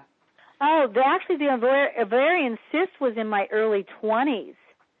want to? Oh, actually, the ovarian cyst was in my early 20s,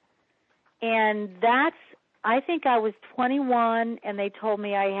 and I think I was 21, and they told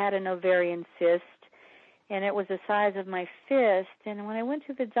me I had an ovarian cyst, and it was the size of my fist. And when I went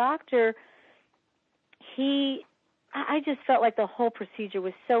to the doctor, I just felt like the whole procedure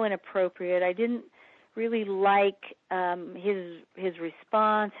was so inappropriate. I didn't really like his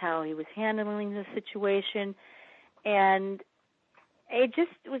response, how he was handling the situation, and it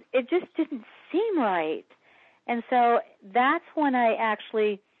just didn't seem right. And so that's when I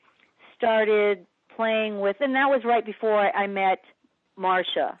actually started playing with, and that was right before I met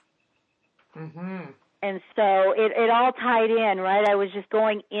Marsha. Mm-hmm. And so it all tied in, right? I was just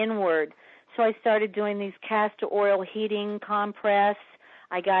going inward. So I started doing these castor oil heating compress.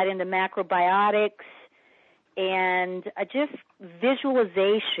 I got into macrobiotics and just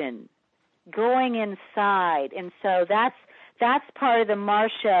visualization, going inside. And so that's part of the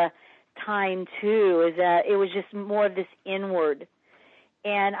Marsha time too, is that it was just more of this inward.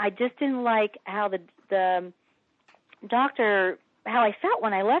 And I just didn't like how the doctor, how I felt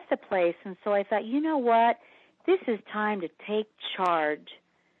when I left the place. And so I thought, you know what, this is time to take charge.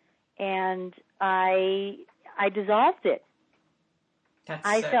 And I dissolved it.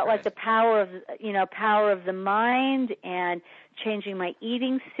 I felt like the power of the mind and changing my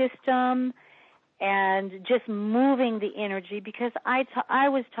eating system and just moving the energy, because I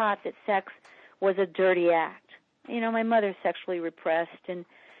was taught that sex was a dirty act. My mother's sexually repressed and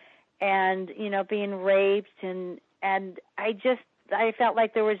being raped and I felt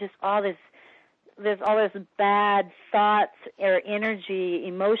like there was just all this bad thoughts or energy,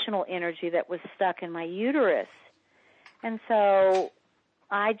 emotional energy that was stuck in my uterus. And so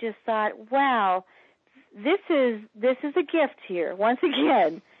I just thought, wow, this is a gift here. Once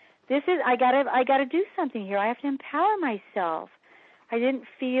again, I gotta do something here. I have to empower myself. I didn't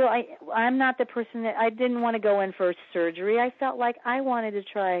feel I'm not the person that I didn't want to go in for surgery. I felt like I wanted to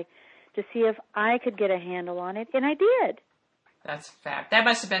try to see if I could get a handle on it, and I did. That's fact. That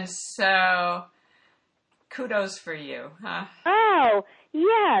must have been so. Kudos for you, huh? Oh,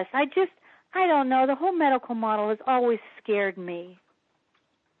 yes. I don't know. The whole medical model has always scared me.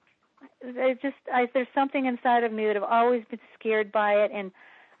 There's something inside of me that I've always been scared by it, and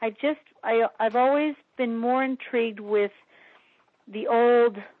I've always been more intrigued with the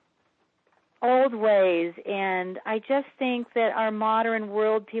old ways, and I just think that our modern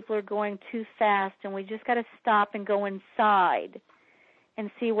world, people are going too fast, and we just got to stop and go inside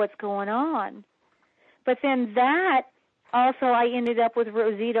and see what's going on. But then that also, I ended up with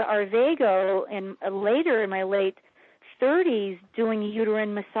Rosita Arvego, and later in my late 30s doing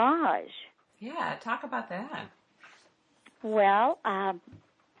uterine massage. Yeah, talk about that. Well,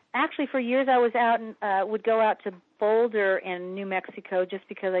 actually, for years I was out and would go out to Boulder in New Mexico just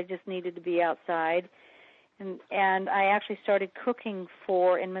because I just needed to be outside, and I actually started cooking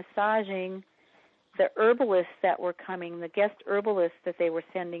for and massaging the herbalists that were coming, the guest herbalists that they were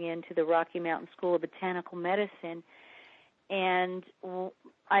sending into the Rocky Mountain School of Botanical Medicine. And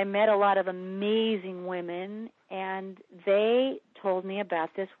I met a lot of amazing women, and they told me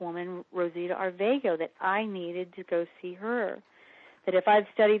about this woman, Rosita Arvego, that I needed to go see her, that if I'd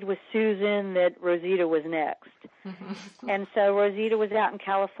studied with Susan, that Rosita was next. And so Rosita was out in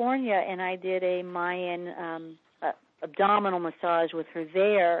California, and I did a Mayan abdominal massage with her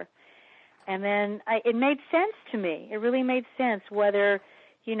there. And then it made sense to me. It really made sense whether,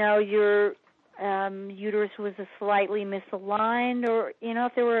 your uterus was slightly misaligned or,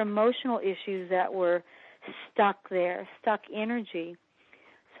 if there were emotional issues that were stuck there, stuck energy.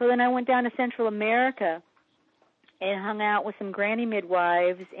 So then I went down to Central America and hung out with some granny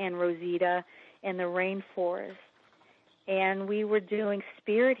midwives and Rosita in the rainforest. And we were doing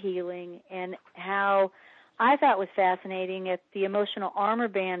spirit healing and how I thought was fascinating at the emotional armor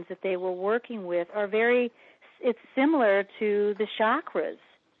bands that they were working with it's similar to the chakras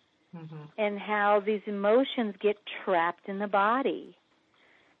and how these emotions get trapped in the body.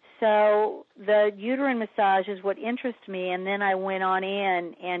 So the uterine massage is what interests me, and then I went on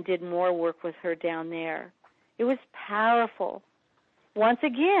in and did more work with her down there. It was powerful. Once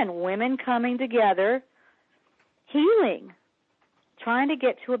again, women coming together, healing, trying to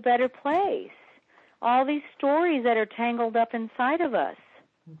get to a better place. All these stories that are tangled up inside of us.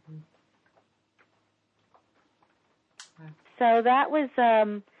 Mm-hmm. So that was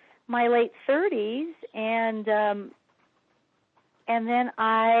my late 30s, and then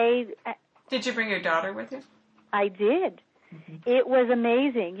I... Did you bring your daughter with you? I did. Mm-hmm. It was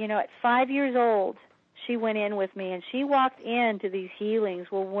amazing. You know, at 5 years old, she went in with me, and she walked into these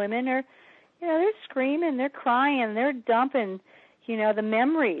healings where women are, you know, they're screaming, they're crying, they're dumping, you know, the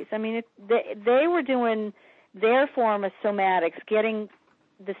memories. I mean, they were doing their form of somatics, getting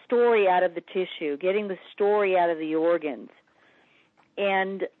the story out of the tissue, getting the story out of the organs.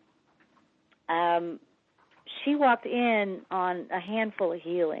 And she walked in on a handful of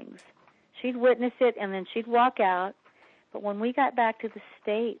healings. She'd witness it, and then she'd walk out. But when we got back to the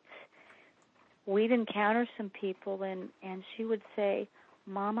States, we'd encounter some people, and she would say,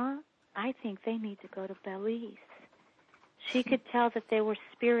 Mama, I think they need to go to Belize. She could tell that they were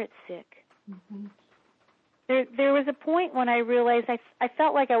spirit sick. Mm-hmm. There was a point when I realized I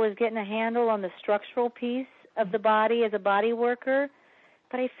felt like I was getting a handle on the structural piece of the body as a body worker,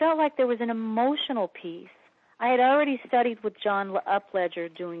 but I felt like there was an emotional piece. I had already studied with John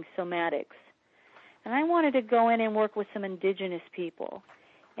Upledger doing somatics, and I wanted to go in and work with some indigenous people.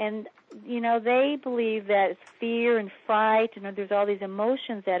 And, you know, they believe that fear and fright, and there's all these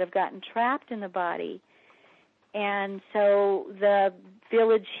emotions that have gotten trapped in the body. And so the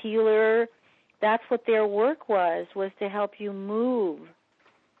village healer, that's what their work was to help you move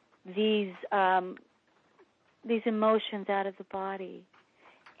these emotions out of the body.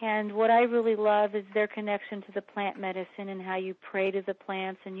 And what I really love is their connection to the plant medicine and how you pray to the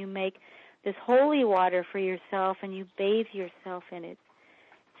plants and you make this holy water for yourself and you bathe yourself in it.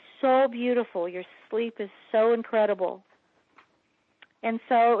 So beautiful. Your sleep is so incredible. And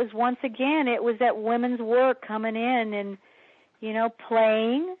so it was that women's work coming in and, you know,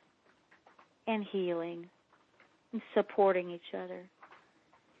 playing and healing and supporting each other.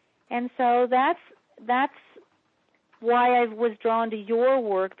 And so that's why I was drawn to your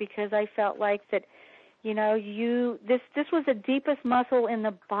work, because I felt like that, you know, this was the deepest muscle in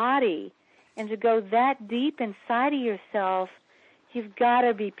the body, and to go that deep inside of yourself, you've got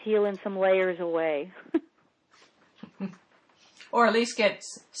to be peeling some layers away. Or at least get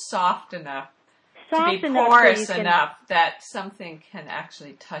soft enough to be porous enough that something can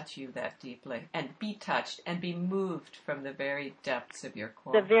actually touch you that deeply and be touched and be moved from the very depths of your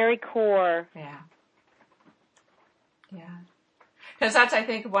core. The very core. Yeah. Yeah. Because that's, I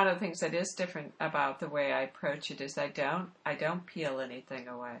think, one of the things that is different about the way I approach it is I don't peel anything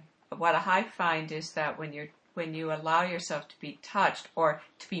away. But what I find is that when you allow yourself to be touched or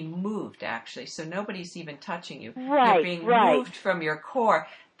to be moved, actually, so nobody's even touching you. Right, you're being moved from your core.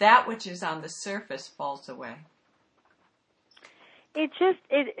 That which is on the surface falls away.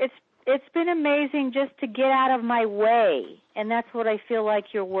 It's been amazing just to get out of my way, and that's what I feel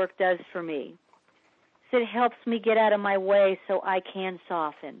like your work does for me. So it helps me get out of my way so I can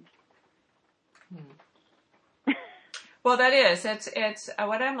soften. Well, that is. It's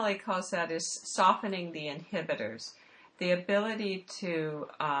what Emily calls that is softening the inhibitors. The ability to,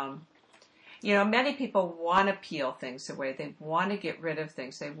 many people want to peel things away. They want to get rid of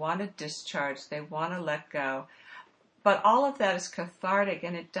things. They want to discharge. They want to let go. But all of that is cathartic,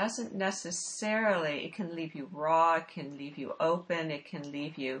 and it doesn't necessarily, it can leave you raw, it can leave you open, it can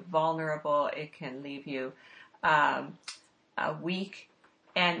leave you vulnerable, it can leave you weak.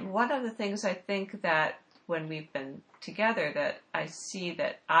 And one of the things I think that when we've been together that I see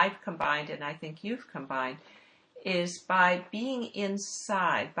that I've combined and I think you've combined is by being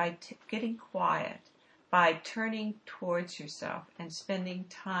inside, by getting quiet, by turning towards yourself and spending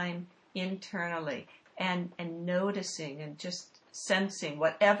time internally and noticing and just sensing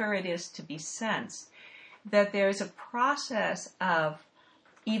whatever it is to be sensed, that there's a process of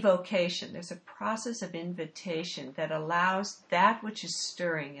evocation, there's a process of invitation that allows that which is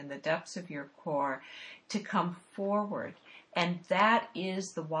stirring in the depths of your core to come forward. And that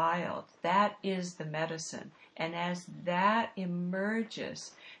is the wild, that is the medicine. And as that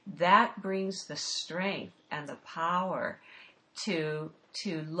emerges, that brings the strength and the power to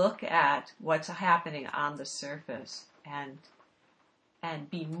look at what's happening on the surface. And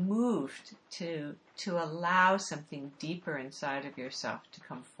be moved to allow something deeper inside of yourself to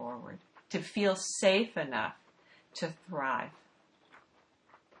come forward, to feel safe enough to thrive.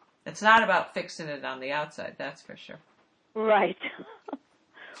 It's not about fixing it on the outside, that's for sure. Right.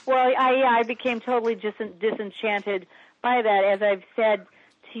 Well, I became totally disenchanted by that. As I've said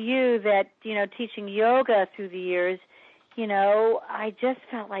to you, that, teaching yoga through the years, I just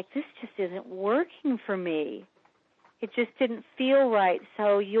felt like this just isn't working for me. It just didn't feel right.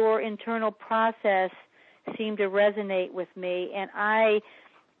 So your internal process seemed to resonate with me, and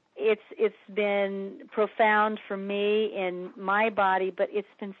it's been profound for me in my body, but it's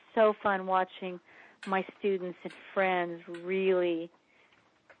been so fun watching my students and friends really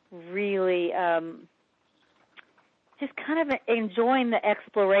just kind of enjoying the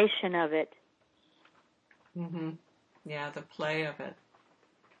exploration of it. Mm-hmm. Yeah, the play of it.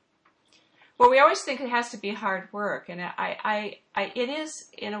 Well, we always think it has to be hard work, and it is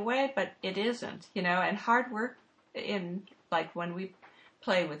in a way, but it isn't, and hard work in, like, when we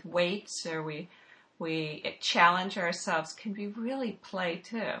play with weights or we challenge ourselves can be really play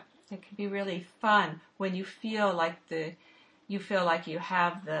too. It can be really fun when you feel like you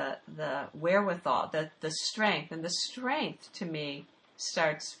have the wherewithal, the strength. And the strength, to me,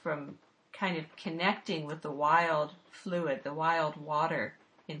 starts from kind of connecting with the wild fluid, the wild water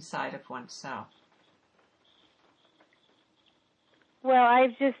inside of oneself. Well,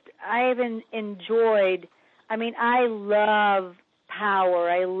 I've enjoyed, I love power.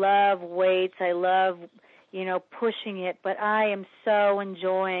 I love weights. I love, pushing it, but I am so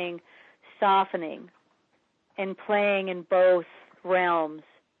enjoying softening and playing in both realms.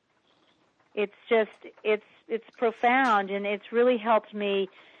 It's profound, and it's really helped me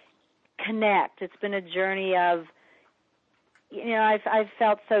connect. It's been a journey of, I've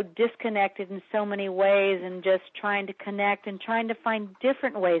felt so disconnected in so many ways, and just trying to connect and trying to find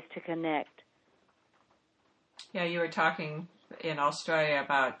different ways to connect. Yeah, you were talking in Australia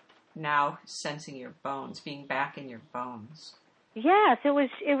about now sensing your bones, being back in your bones. Yes, it was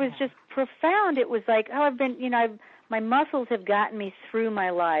just profound. It was like, I've been, my muscles have gotten me through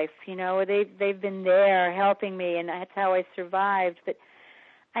my life. They've been there helping me, and that's how I survived. But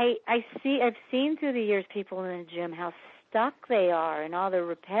I've seen through the years people in the gym how stuck they are, and all the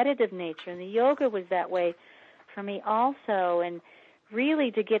repetitive nature. And the yoga was that way for me also. And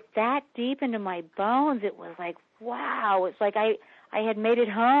really, to get that deep into my bones, it was like, wow. It's like I had made it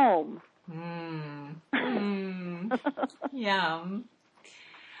home. Yum.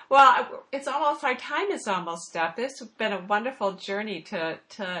 Well, it's almost, our time is almost up. This has been a wonderful journey to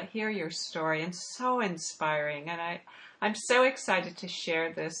hear your story, and so inspiring. And I'm so excited to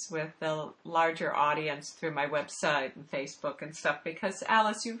share this with the larger audience through my website and Facebook and stuff, because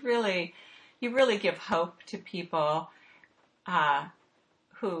Alice, you really give hope to people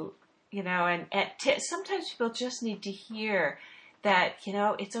who, sometimes people just need to hear that,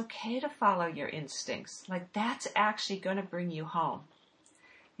 it's okay to follow your instincts. Like, that's actually going to bring you home,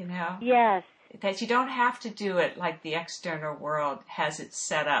 Yes. That you don't have to do it like the external world has it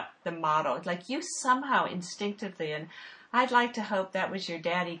set up, the model. Like, you somehow instinctively, and I'd like to hope that was your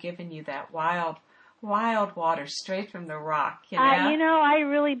daddy giving you that wild water straight from the rock, I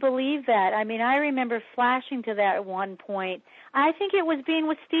really believe that. I remember flashing to that at one point. I think it was being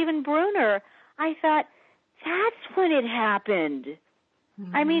with Stephen Bruner. I thought, that's when it happened.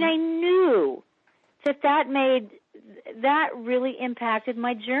 Mm-hmm. I knew that really impacted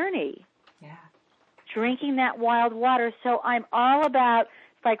my journey. Yeah. Drinking that wild water. So I'm all about,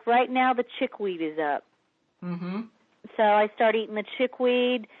 like right now the chickweed is up. Mm-hmm. So I start eating the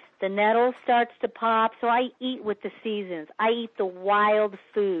chickweed. The nettle starts to pop. So I eat with the seasons. I eat the wild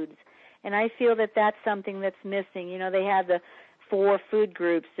foods. And I feel that that's something that's missing. They have the 4 food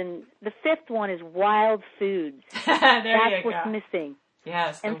groups, and the 5th one is wild foods. That's what's missing.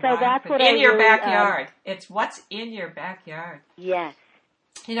 Yes. And so that's what in your backyard. It's what's in your backyard. Yes.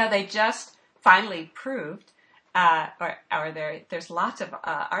 They just finally proved, there's lots of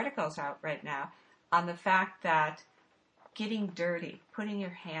articles out right now on the fact that getting dirty, putting your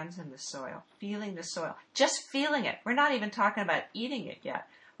hands in the soil, feeling the soil, just feeling it. We're not even talking about eating it yet.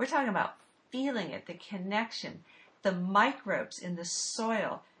 We're talking about feeling it, the connection, the microbes in the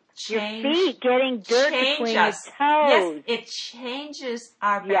soil. Change, your feet getting dirt between your toes. Yes, it changes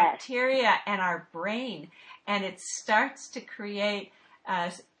our bacteria and our brain, and it starts to create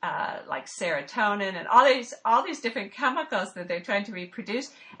like serotonin and all these different chemicals that they're trying to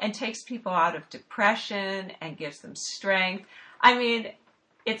reproduce, and takes people out of depression and gives them strength.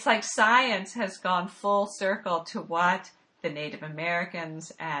 It's like science has gone full circle to what the Native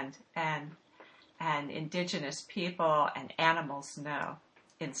Americans and and indigenous people and animals know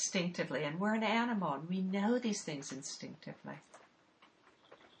instinctively. And we're an animal, and we know these things instinctively.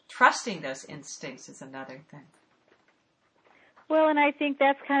 Trusting those instincts is another thing. Well, and I think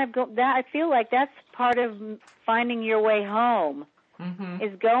that's kind of that. I feel like that's part of finding your way home,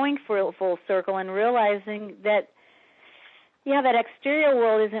 is going full circle and realizing that, yeah, that exterior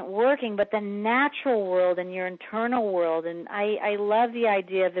world isn't working, but the natural world and your internal world. And I love the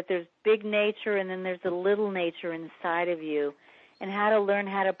idea that there's big nature and then there's the little nature inside of you, and how to learn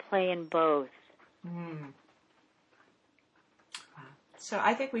how to play in both. So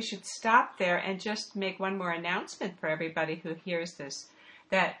I think we should stop there and just make one more announcement for everybody who hears this,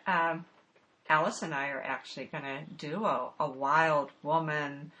 that Alice and I are actually going to do a wild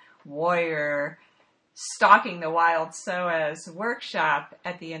woman warrior Stalking the Wild SOAS workshop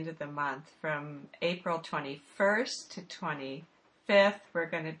at the end of the month from April 21st to 25th. We're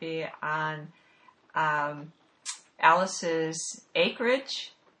going to be on Alice's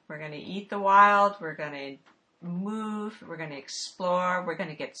acreage. We're going to eat the wild. We're going to move. We're going to explore. We're going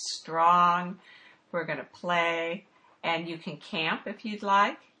to get strong. We're going to play. And you can camp if you'd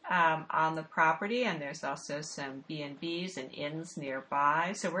like on the property. And there's also some B&Bs and inns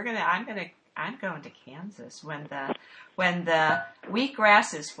nearby. So I'm going to Kansas when the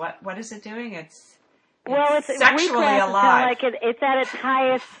wheatgrass is what is it doing? It's sexually alive. It's at its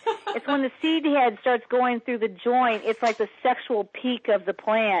highest. It's when the seed head starts going through the joint. It's like the sexual peak of the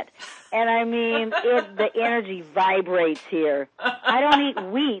plant, and I mean, the energy vibrates here. I don't eat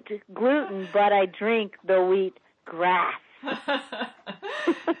wheat gluten, but I drink the wheat grass.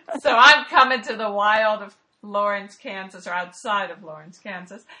 So I'm coming to the wild of Lawrence, Kansas, or outside of Lawrence,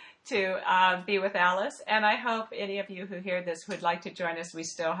 Kansas, to be with Alice. And I hope any of you who hear this would like to join us. We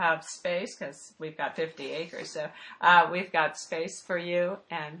still have space because we've got 50 acres. So we've got space for you,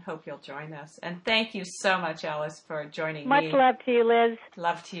 and hope you'll join us. And thank you so much, Alice, for joining me. Much love to you, Liz.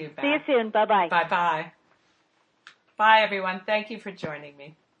 Love to you, Beth. See you soon. Bye-bye. Bye-bye. Bye, everyone. Thank you for joining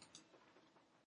me.